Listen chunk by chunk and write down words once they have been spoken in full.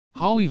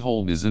Holly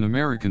Holm is an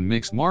American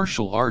mixed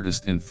martial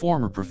artist and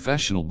former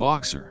professional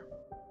boxer.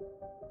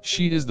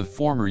 She is the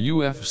former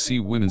UFC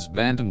Women's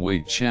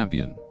Bantamweight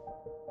champion.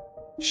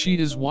 She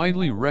is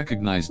widely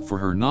recognized for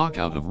her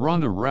knockout of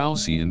Ronda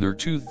Rousey in their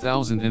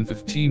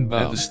 2015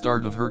 bout. At the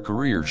start of her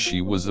career, she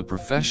was a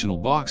professional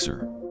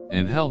boxer,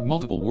 and held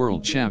multiple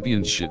world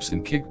championships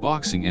in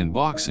kickboxing and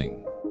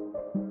boxing.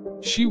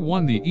 She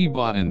won the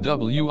EBA and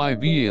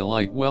WIBA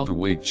light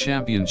welterweight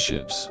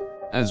championships,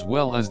 as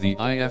well as the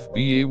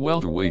IFBA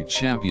welterweight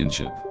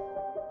championship.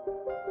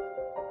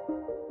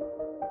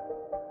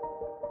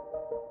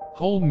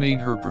 Holm made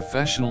her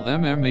professional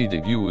MMA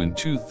debut in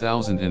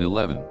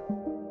 2011.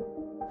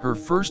 Her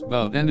first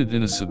bout ended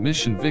in a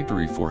submission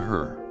victory for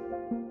her.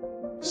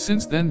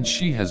 Since then,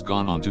 she has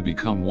gone on to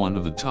become one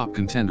of the top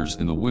contenders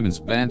in the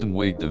women's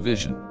bantamweight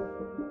division.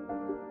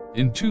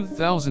 In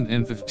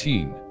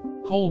 2015,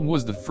 Holm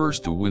was the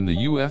first to win the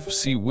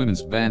UFC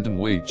Women's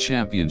Bantamweight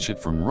Championship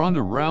from Ronda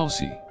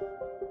Rousey.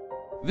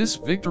 This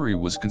victory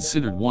was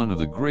considered one of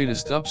the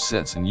greatest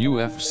upsets in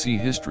UFC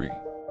history.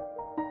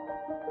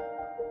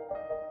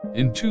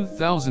 In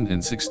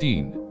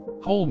 2016,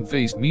 Holm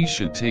faced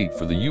Miesha Tate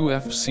for the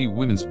UFC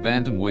Women's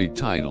Bantamweight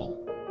title.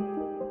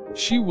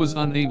 She was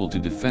unable to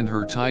defend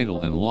her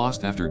title and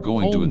lost after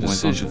going to a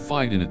decision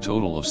fight in a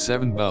total of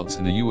 7 bouts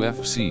in the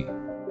UFC.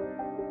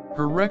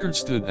 Her record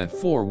stood at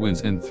 4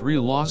 wins and 3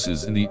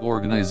 losses in the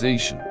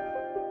organization.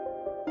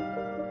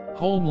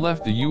 Holm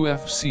left the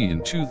UFC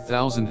in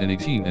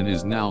 2018 and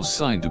is now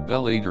signed to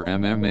Bellator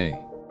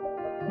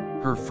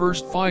MMA. Her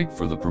first fight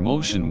for the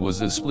promotion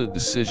was a split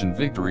decision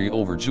victory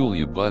over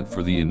Julia Budd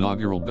for the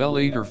inaugural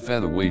Bellator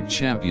Featherweight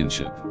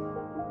Championship.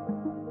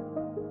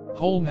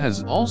 Holm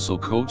has also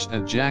coached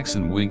at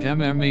Jackson Wink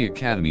MMA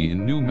Academy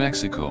in New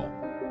Mexico.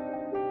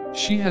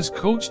 She has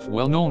coached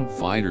well-known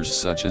fighters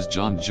such as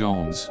John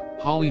Jones,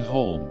 Holly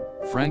Holm,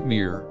 Frank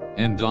Mir,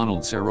 and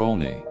Donald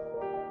Cerrone.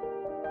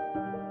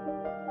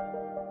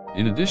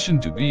 In addition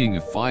to being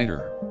a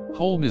fighter,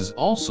 Holm is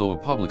also a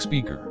public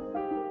speaker.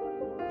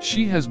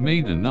 She has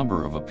made a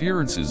number of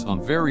appearances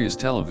on various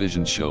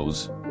television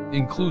shows,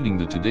 including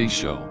The Today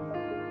Show.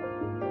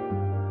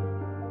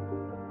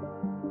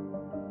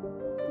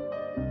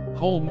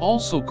 Holm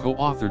also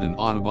co-authored an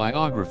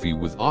autobiography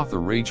with author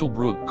Rachel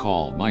Brooke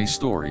called My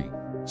Story,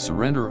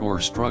 Surrender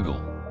or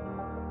Struggle.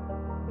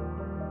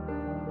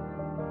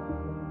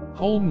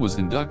 Holm was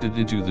inducted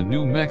into the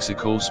New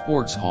Mexico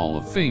Sports Hall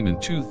of Fame in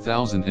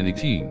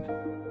 2018.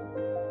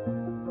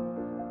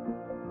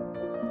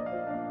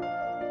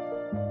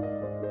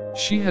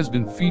 She has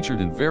been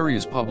featured in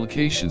various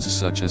publications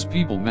such as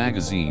People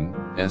magazine,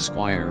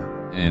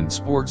 Esquire, and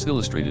Sports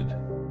Illustrated.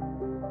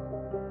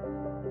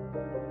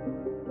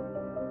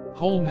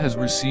 Holm has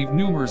received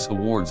numerous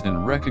awards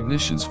and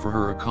recognitions for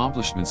her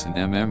accomplishments in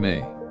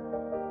MMA.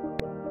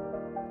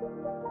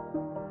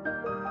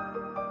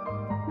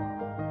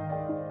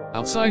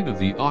 Outside of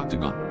the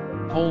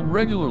octagon, Holm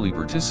regularly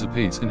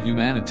participates in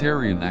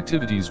humanitarian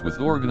activities with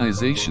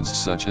organizations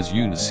such as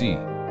UNICEF.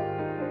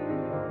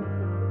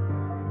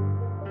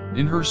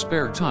 In her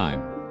spare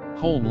time,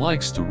 Holm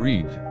likes to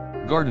read,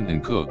 garden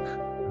and cook.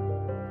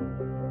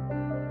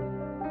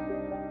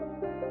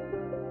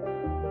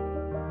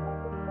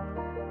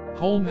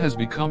 Holm has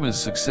become a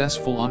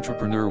successful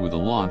entrepreneur with the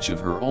launch of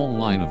her own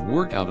line of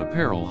workout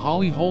apparel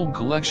Holly Holm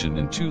Collection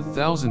in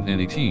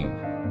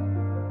 2018.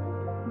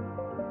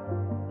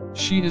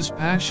 She is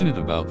passionate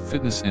about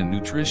fitness and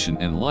nutrition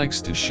and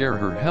likes to share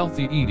her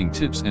healthy eating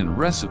tips and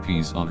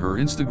recipes on her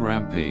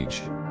Instagram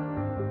page.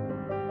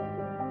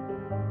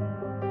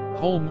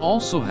 Holm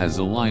also has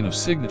a line of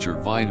signature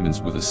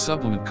vitamins with a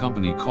supplement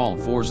company called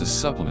Forza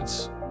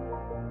Supplements.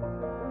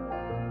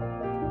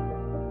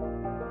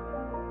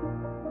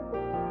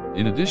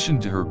 In addition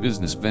to her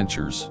business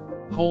ventures,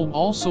 Holm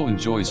also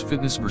enjoys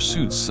fitness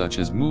pursuits such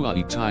as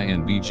Muay Thai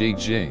and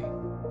BJJ.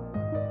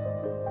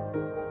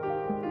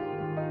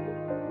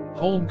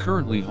 Holm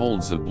currently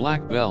holds a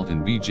black belt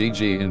in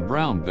BJJ and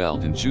brown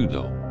belt in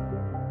Judo.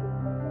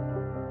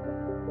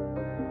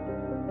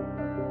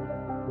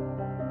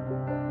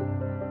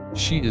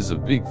 She is a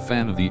big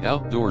fan of the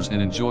outdoors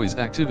and enjoys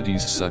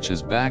activities such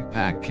as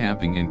backpack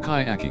camping and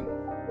kayaking.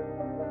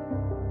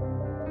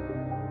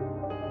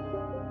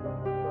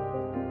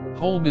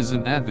 Holm is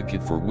an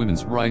advocate for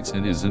women's rights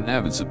and is an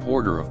avid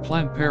supporter of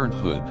Planned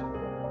Parenthood.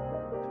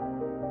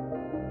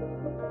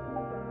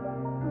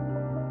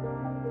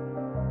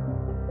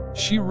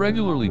 She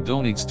regularly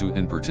donates to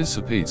and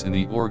participates in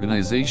the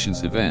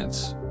organization's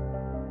events.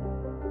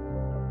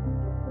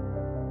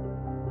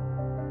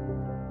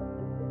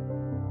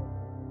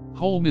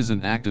 Holm is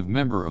an active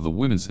member of the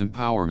women's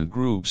empowerment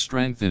group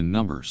Strength in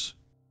Numbers.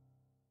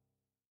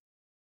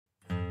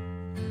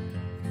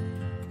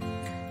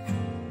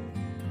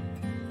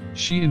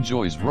 She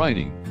enjoys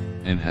writing,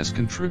 and has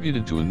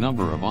contributed to a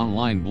number of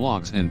online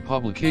blogs and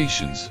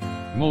publications,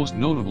 most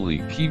notably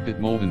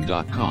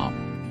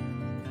KeepItMovin.com.